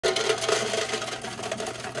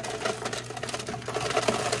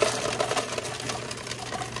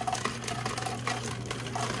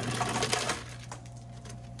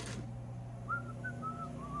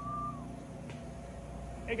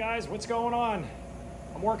guys, what's going on?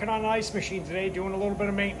 I'm working on an ice machine today, doing a little bit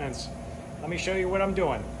of maintenance. Let me show you what I'm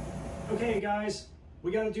doing. Okay guys,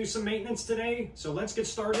 we got to do some maintenance today, so let's get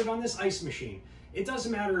started on this ice machine. It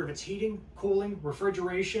doesn't matter if it's heating, cooling,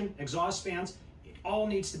 refrigeration, exhaust fans, it all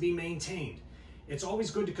needs to be maintained. It's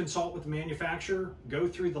always good to consult with the manufacturer, go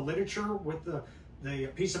through the literature with the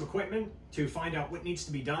piece of equipment to find out what needs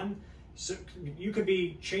to be done. So you could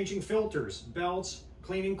be changing filters, belts,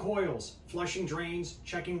 cleaning coils, flushing drains,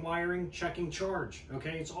 checking wiring, checking charge,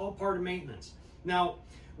 okay? It's all part of maintenance. Now,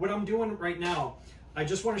 what I'm doing right now, I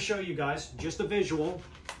just want to show you guys, just a visual.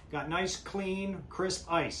 Got nice, clean,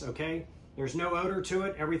 crisp ice, okay? There's no odor to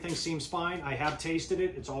it. Everything seems fine. I have tasted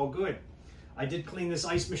it. It's all good. I did clean this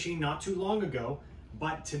ice machine not too long ago,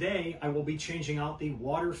 but today I will be changing out the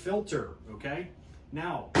water filter, okay?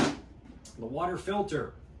 Now, the water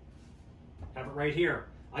filter, have it right here.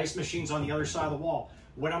 Ice machine's on the other side of the wall.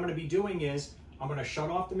 What I'm going to be doing is I'm going to shut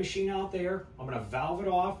off the machine out there. I'm going to valve it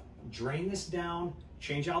off, drain this down,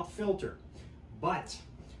 change out the filter. But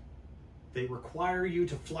they require you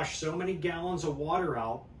to flush so many gallons of water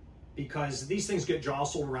out because these things get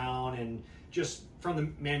jostled around and just from the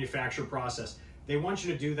manufacturer process. They want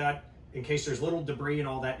you to do that in case there's little debris and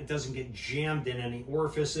all that. It doesn't get jammed in any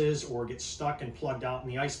orifices or get stuck and plugged out in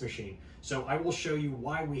the ice machine. So I will show you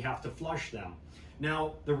why we have to flush them.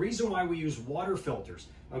 Now, the reason why we use water filters,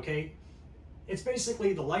 okay, it's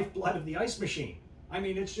basically the lifeblood of the ice machine. I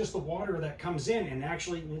mean, it's just the water that comes in and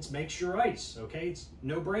actually it makes your ice, okay? It's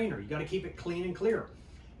no brainer. You got to keep it clean and clear.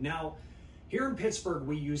 Now, here in Pittsburgh,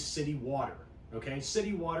 we use city water, okay?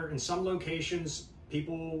 City water, in some locations,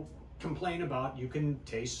 people complain about, you can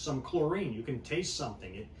taste some chlorine, you can taste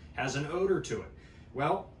something, it has an odor to it.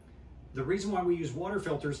 Well, the reason why we use water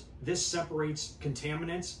filters, this separates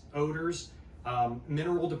contaminants, odors,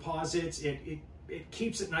 mineral deposits. It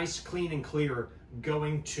keeps it nice, clean, and clear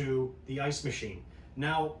going to the ice machine.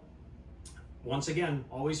 Now, once again,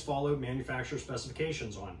 always follow manufacturer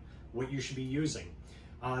specifications on what you should be using.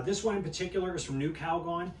 This one in particular is from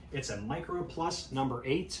nu-calgon. It's a Micro Plus number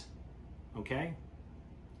 8, okay?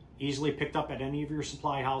 Easily picked up at any of your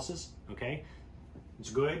supply houses, okay?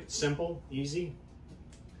 It's good, simple, easy.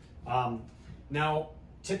 Now,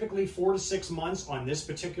 typically 4 to 6 months on this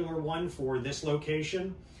particular one for this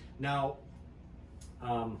location. Now,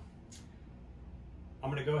 I'm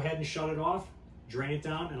going to go ahead and shut it off, drain it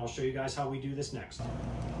down, and I'll show you guys how we do this next.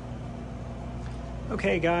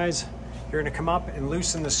 Okay guys, you're going to come up and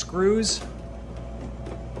loosen the screws.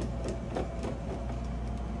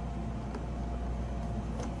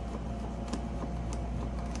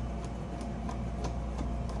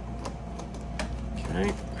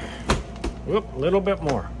 Okay. Whoop, a little bit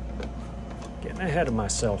more. Getting ahead of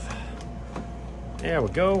myself. There we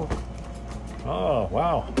go. Oh,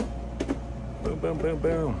 wow. Boom, boom, boom,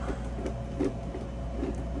 boom.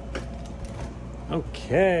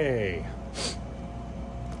 Okay.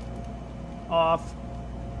 Off.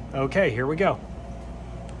 Okay, here we go.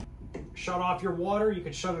 Shut off your water. You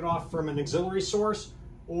can shut it off from an auxiliary source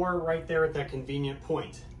or right there at that convenient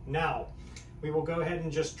point. Now, we will go ahead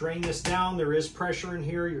and just drain this down. There is pressure in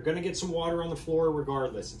here. You're going to get some water on the floor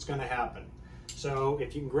regardless. It's going to happen. So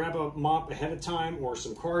if you can grab a mop ahead of time or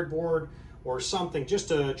some cardboard or something just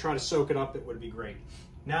to try to soak it up, it would be great.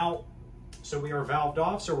 Now, so we are valved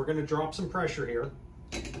off, so we're going to drop some pressure here.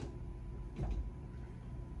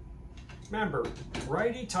 Remember,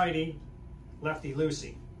 righty-tighty,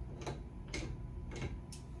 lefty-loosey.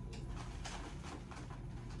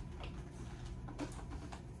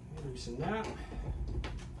 Loosen that.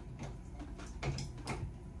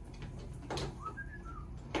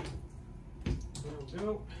 There we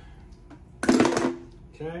go.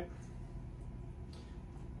 Okay.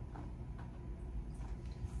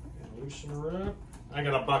 And loosen her up. I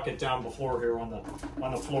got a bucket down before here on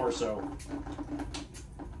the floor, so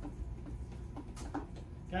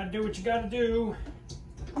gotta do what you gotta do.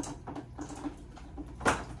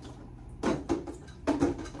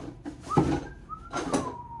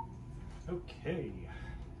 Okay.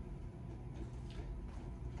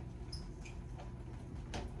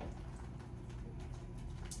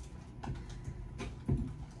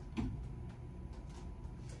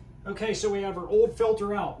 Okay, so we have our old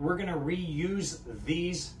filter out. We're going to reuse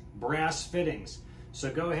these brass fittings. So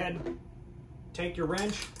go ahead, take your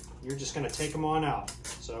wrench. You're just going to take them on out.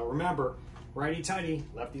 So remember, righty-tighty,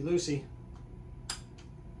 lefty-loosey.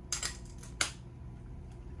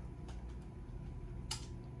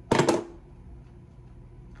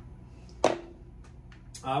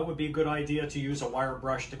 It would be a good idea to use a wire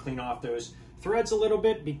brush to clean off those threads a little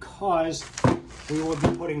bit because we will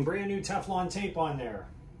be putting brand new Teflon tape on there.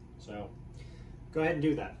 So go ahead and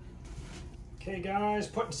do that. Okay guys,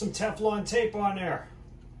 putting some Teflon tape on there.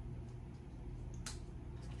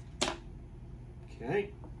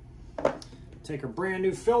 Okay, take a brand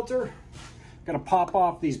new filter. Got to pop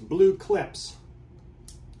off these blue clips.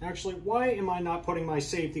 Actually, why am I not putting my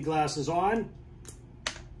safety glasses on?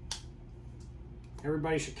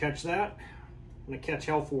 Everybody should catch that. I'm gonna catch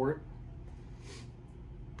hell for it.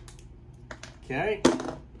 Okay.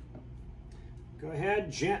 Go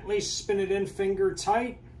ahead, gently spin it in finger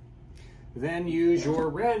tight. Then use your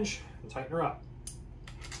wrench and tighten her up.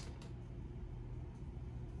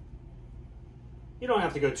 You don't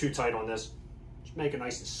have to go too tight on this. Just make it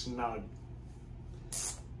nice and snug.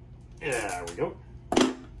 Yeah, there we go.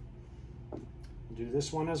 Do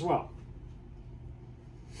this one as well.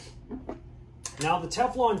 Now the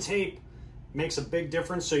Teflon tape makes a big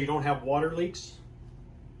difference so you don't have water leaks.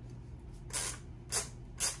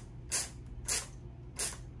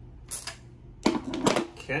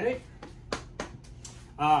 Okay.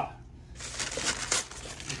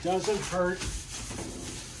 It doesn't hurt.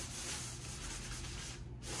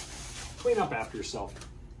 Clean up after yourself.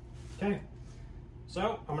 Okay.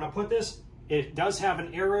 So I'm going to put this. It does have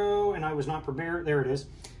an arrow, and I was not prepared. There it is.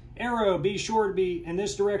 Arrow, be sure to be in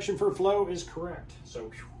this direction for flow is correct.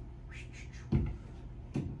 So I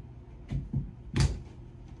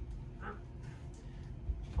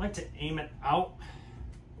like to aim it out.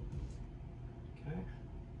 Okay.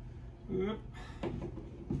 Oop.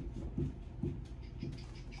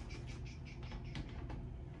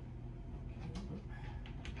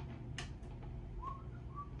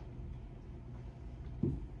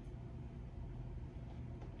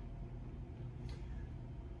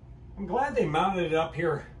 I'm glad they mounted it up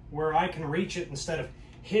here where I can reach it instead of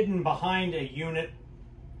hidden behind a unit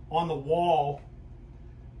on the wall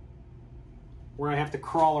where I have to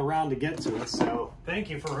crawl around to get to it. So thank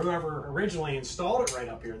you for whoever originally installed it right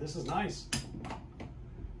up here. This is nice.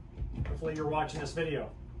 Hopefully you're watching this video.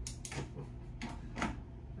 All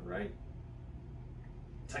right.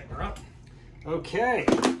 Tighten her up. Okay,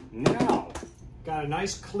 now got a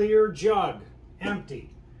nice clear jug, empty.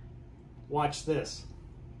 Watch this.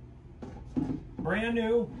 Brand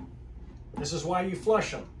new. This is why you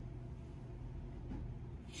flush them.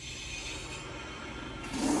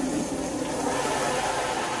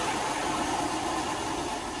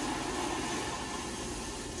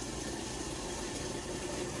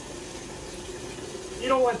 You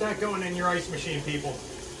don't want that going in your ice machine, people.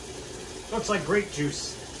 Looks like grape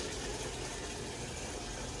juice.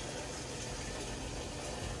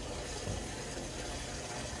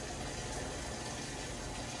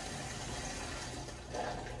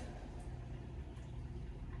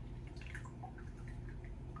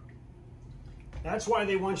 That's why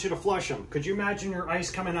they want you to flush them. Could you imagine your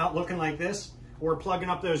ice coming out looking like this? Or plugging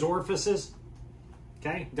up those orifices?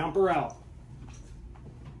 Okay, dump her out.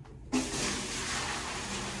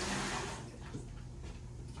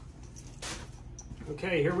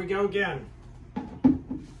 Okay, here we go again.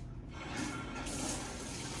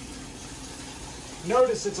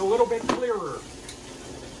 Notice it's a little bit clearer.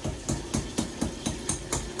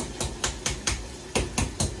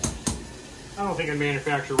 I don't think a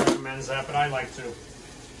manufacturer recommends that, but I like to.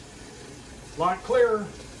 A lot clearer,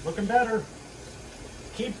 looking better.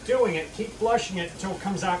 Keep doing it, keep flushing it until it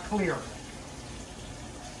comes out clear.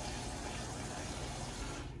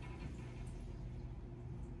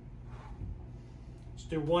 Let's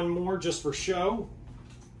do one more just for show.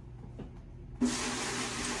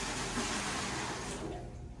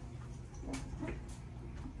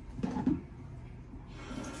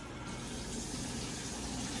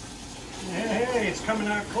 It's coming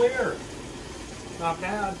out clear. Not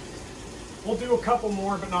bad. We'll do a couple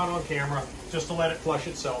more, but not on camera, just to let it flush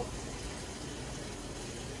itself.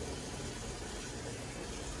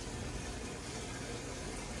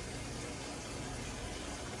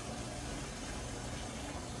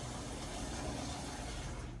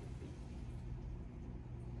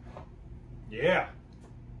 Yeah.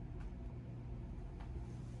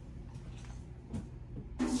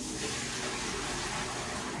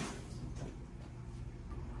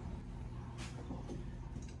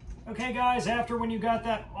 Okay guys, after when you got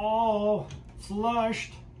that all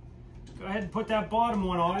flushed, go ahead and put that bottom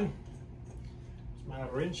one on. My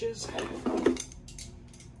wrenches.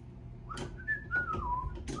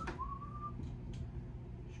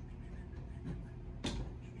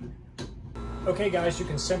 Okay guys, you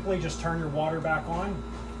can simply just turn your water back on.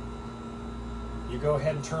 You go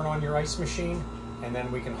ahead and turn on your ice machine, and then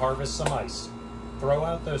we can harvest some ice. Throw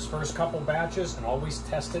out those first couple batches and always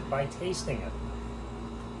test it by tasting it.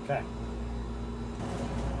 Okay.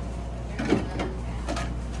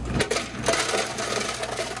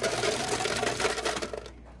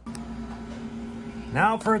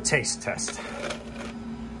 Now for a taste test.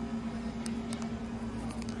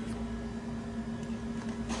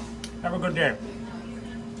 Have a good day.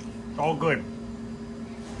 All good.